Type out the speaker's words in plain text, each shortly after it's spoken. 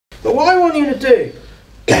But what I want you to do,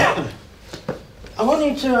 I want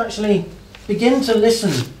you to actually begin to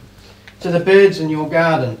listen to the birds in your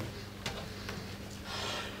garden.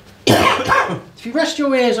 If you rest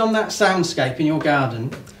your ears on that soundscape in your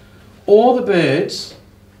garden, all the birds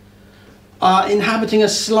are inhabiting a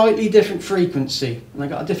slightly different frequency, and they've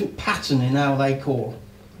got a different pattern in how they call.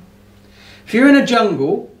 If you're in a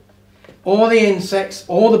jungle, all the insects,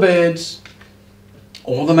 all the birds,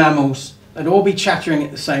 all the mammals, they'd all be chattering at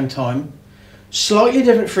the same time, slightly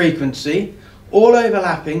different frequency, all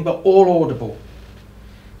overlapping but all audible.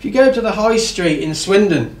 If you go to the high street in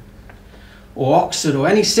Swindon or Oxford or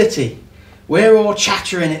any city, we're all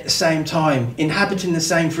chattering at the same time, inhabiting the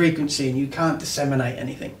same frequency, and you can't disseminate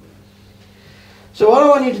anything. So what I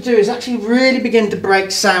want you to do is actually really begin to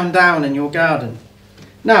break sound down in your garden.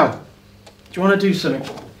 Now, do you want to do something?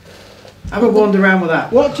 Have a wander around with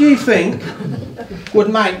that. What do you think would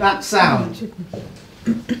make that sound?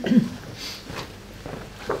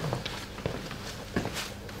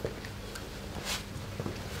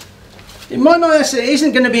 It might not necessarily, it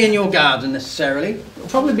isn't going to be in your garden necessarily. It'll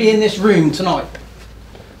probably be in this room tonight.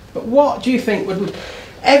 But what do you think would...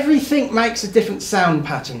 Everything makes a different sound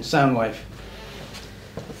pattern, sound wave.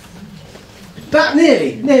 That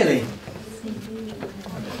nearly.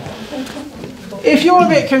 If you're a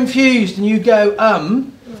bit confused and you go,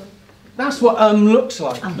 that's what looks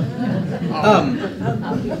like.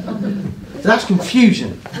 So that's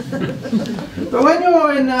confusion. But when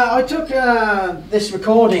you're in, I took this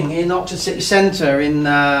recording in Oxford City Centre in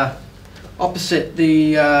opposite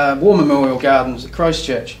the War Memorial Gardens at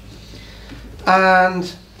Christchurch. And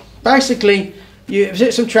basically, you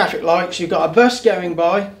visit some traffic lights, you've got a bus going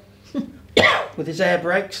by with its air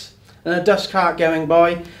brakes and a dust cart going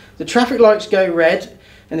by. The traffic lights go red,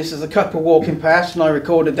 and this is a couple walking past, and I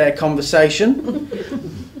recorded their conversation.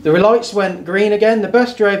 The lights went green again, the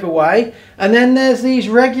bus drove away, and then there's these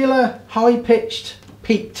regular high-pitched,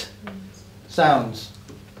 peaked sounds.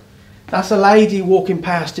 That's a lady walking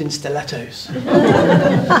past in stilettos.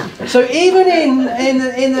 So even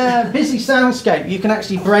in a busy soundscape, you can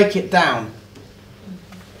actually break it down.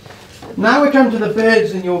 Now we come to the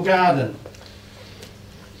birds in your garden.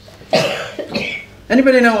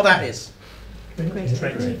 Anybody know what that is?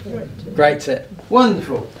 Great tip.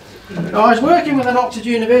 Wonderful. Now, I was working with an Oxford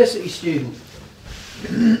University student,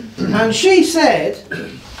 and she said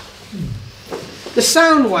the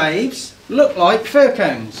sound waves look like fir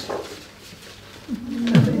cones.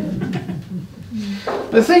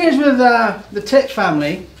 The thing is with the tit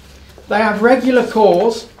family, they have regular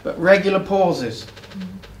calls but regular pauses.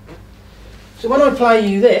 So when I play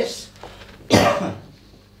you this,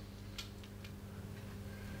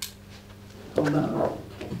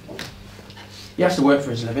 he has to work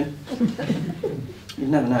for his living. You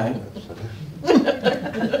never know.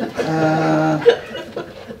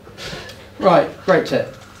 Right, great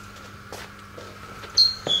tip.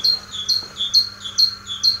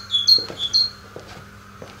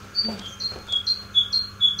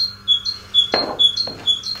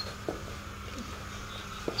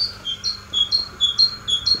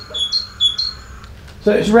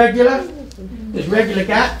 So it's regular, there's regular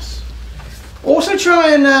gaps. Also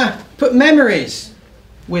try and put memories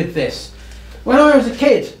with this. When I was a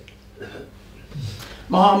kid,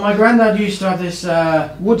 my granddad used to have this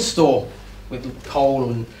wood store with coal,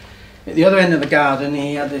 and at the other end of the garden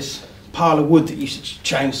he had this pile of wood that he used to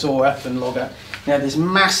chainsaw up and log up. He had this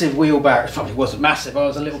massive wheelbarrow. It probably wasn't massive, I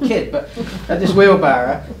was a little kid, but had this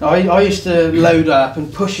wheelbarrow. I used to load up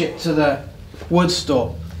and push it to the wood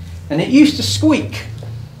store, and it used to squeak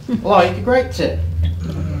like a great tip.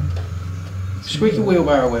 Squeaky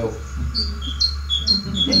wheelbarrow wheel.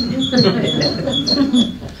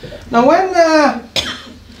 Now when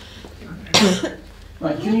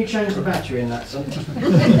right, can you change the battery in that, son?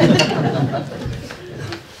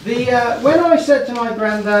 When I said to my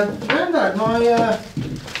Grandad, my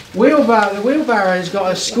wheelbarrow has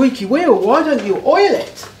got a squeaky wheel, why don't you oil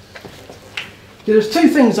it? There's two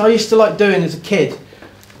things I used to like doing as a kid: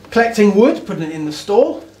 collecting wood, putting it in the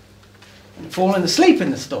store, and falling asleep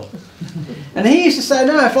in the store. And he used to say,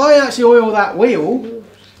 no, if I actually oil that wheel,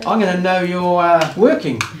 I'm going to know you're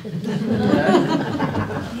working.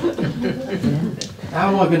 How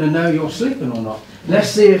am I going to know you're sleeping or not? Let's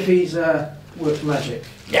see if he's worked magic.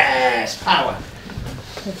 Yes, power.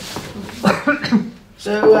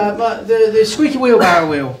 So the squeaky wheelbarrow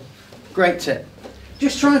wheel, great tip.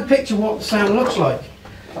 Just try and picture what the sound looks like.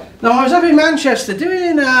 Now I was up in Manchester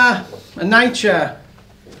doing a nature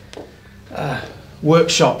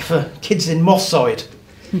workshop for kids in Moss Side,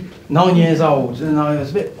 9 years old, and I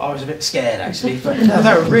was a bit scared actually, but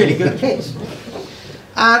they were really good kids.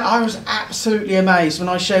 And I was absolutely amazed when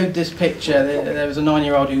I showed this picture. There was a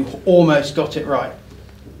 9-year-old who almost got it right.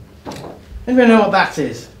 Anybody know what that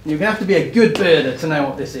is? You're going to have to be a good birder to know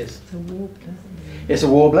what this is. It's a warbler. It's a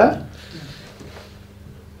warbler.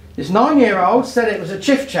 This 9-year-old said it was a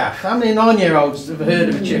chiff-chaff. How many 9-year-olds have heard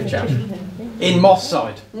of a chiff-chaff? In Moss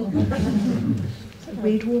Side. Is it a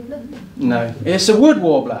reed warbler? No, it's a wood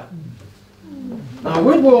warbler. Now, a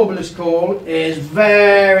wood warbler's call is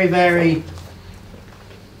very, very...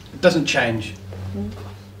 doesn't change.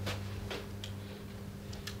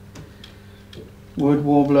 Wood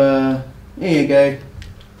warbler, here you go.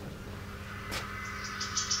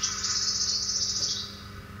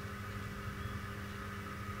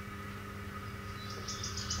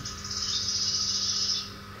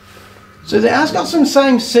 So it has got some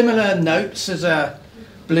similar notes as a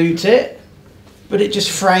blue tit, but it just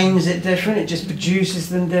frames it different, it just produces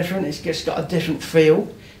them different, it's just got a different feel.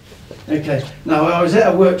 Okay, now I was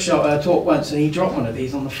at a workshop talk once and he dropped one of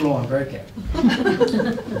these on the floor and broke it.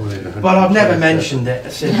 But I've never mentioned it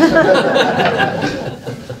since.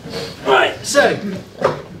 Right, so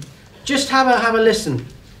just have a listen.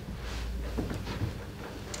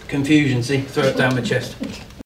 Confusion, see, throw it down my chest.